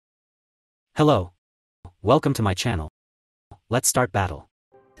Hello. Welcome to my channel. Let's start battle.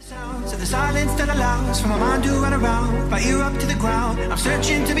 Sounds of the silence that allows for my mind to run around, my ear up to the ground. I'm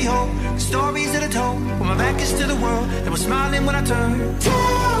searching to behold the stories that I told when my back is to the world that was smiling when I turned.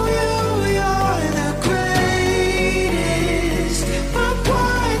 Tell you you're the greatest, but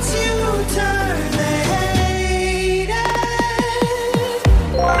once you turn the haters,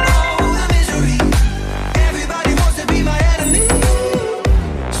 oh the misery. Everybody wants to be my enemy.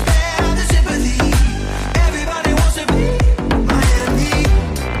 Spare the sympathy. Everybody wants to be my enemy.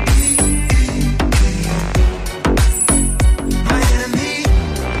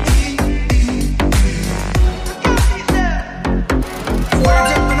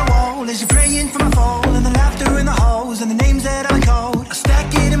 Words up on the wall as you're praying for my fall, and the laughter in the halls and the names that I called. I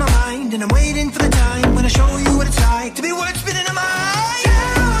stack it in my mind and I'm waiting for the time when I show you what it's like to be words spitting in my eyes.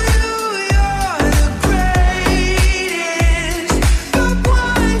 Tell you you're the greatest, but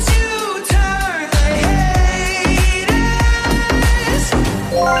once you turn the haters,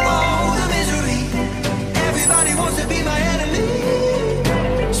 oh the misery. Everybody wants to be my enemy.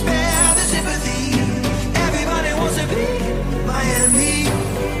 Spare the sympathy. Everybody wants to be my enemy.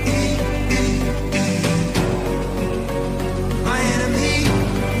 My enemy.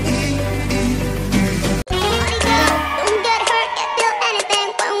 Don't get hurt, can't feel anything.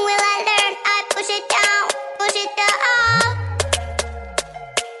 When will I learn? I push it down, push it down.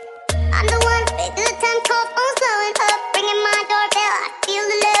 I'm the one, big good time call phone slowing up, ringing my doorbell. I feel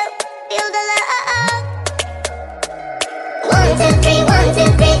the love, feel the love. 1, 2, 3, 1,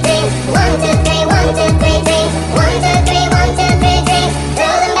 2, 3, 3. 1, 2, 3, 1, 2, 3, 3. 1, 2, 3, 1, 2, 3, 3.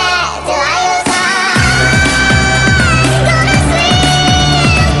 Throw them back till I was high. Gonna swing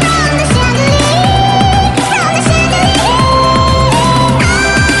from the chandelier, from the chandelier.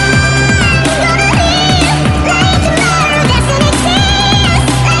 Gonna live like tomorrow doesn't exist,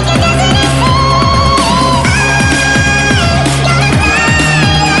 like it doesn't exist. Gonna fly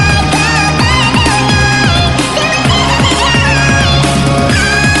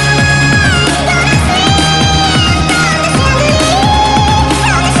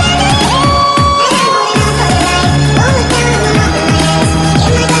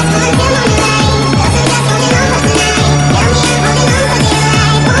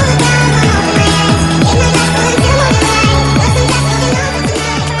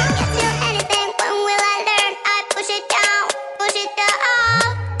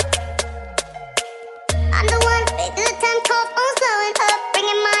I'm the one, big good time call phone slowing up,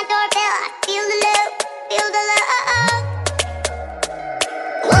 ringing my doorbell. I feel the love, feel the love.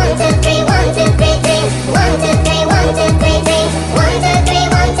 1, 2, 3, 1, 2, 3, 3. 1, 2, 3, 1, 2, 3, 3. 1, 2, 3,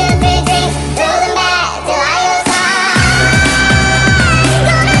 1, 2, 3, 3. Throw them back till I was high.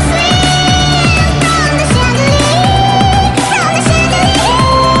 Gonna swing from the chandelier, from the chandelier.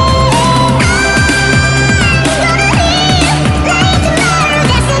 Gonna live like tomorrow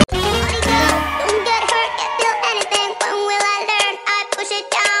doesn't. Don't get hurt, can't feel anything. When will I learn? I push it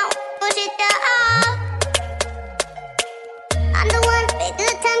down, push it down. I'm the one, big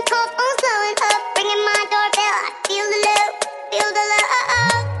good time call phone slowing up, ringing my doorbell. I feel the love, feel the love.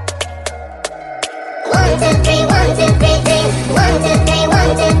 1, 2, 3, 1, 2, 3, 3. 1, 2, 3,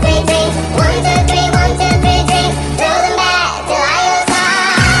 1, 2, 3, 3. 1, 2, 3, 1, 2, 3, 3. Throw them back till I was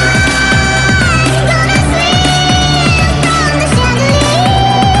high. Gonna swing from the chandelier,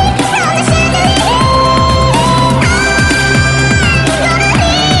 from the chandelier. Gonna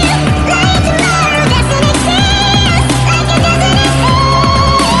live like tomorrow doesn't exist, like it doesn't exist.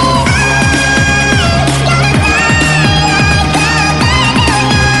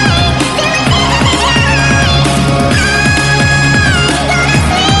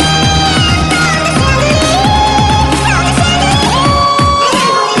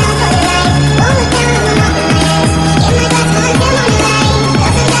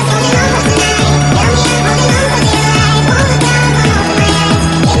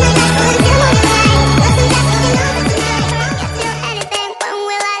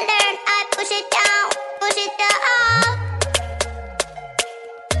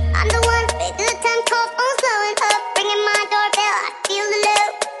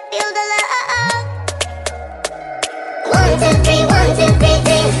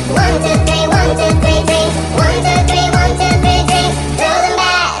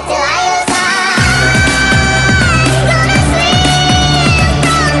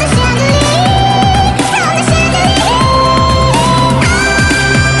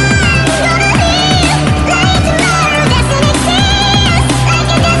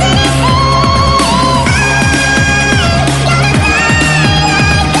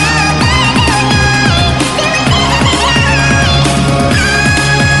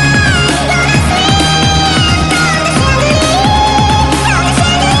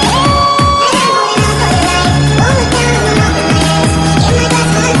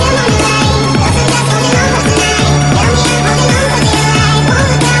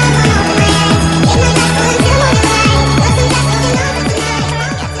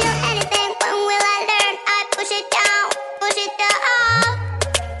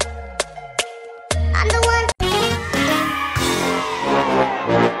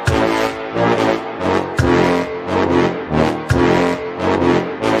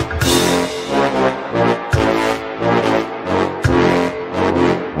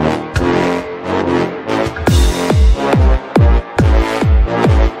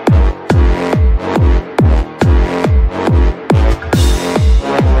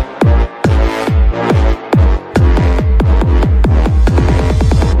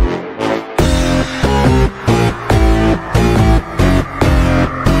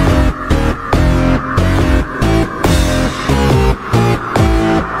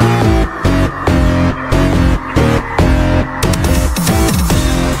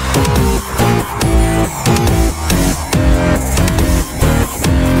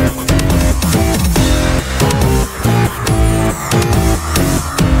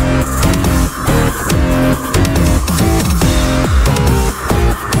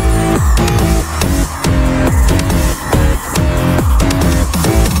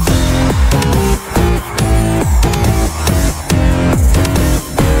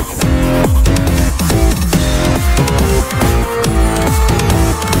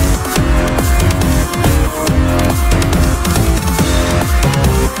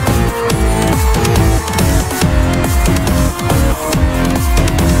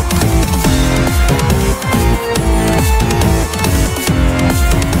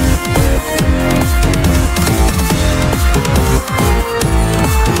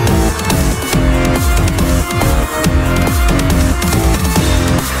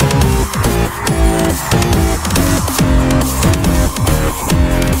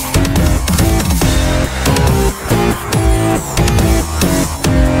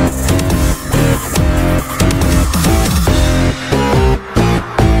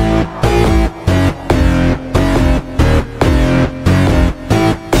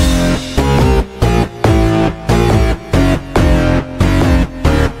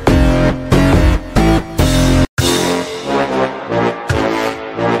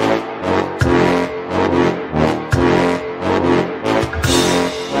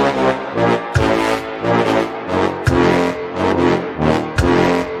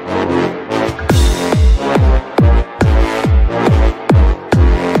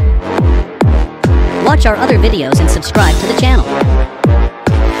 Watch our other videos and subscribe to the channel.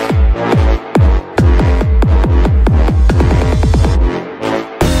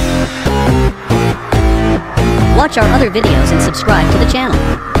 Watch our other videos and subscribe to the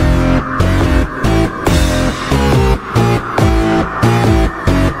channel.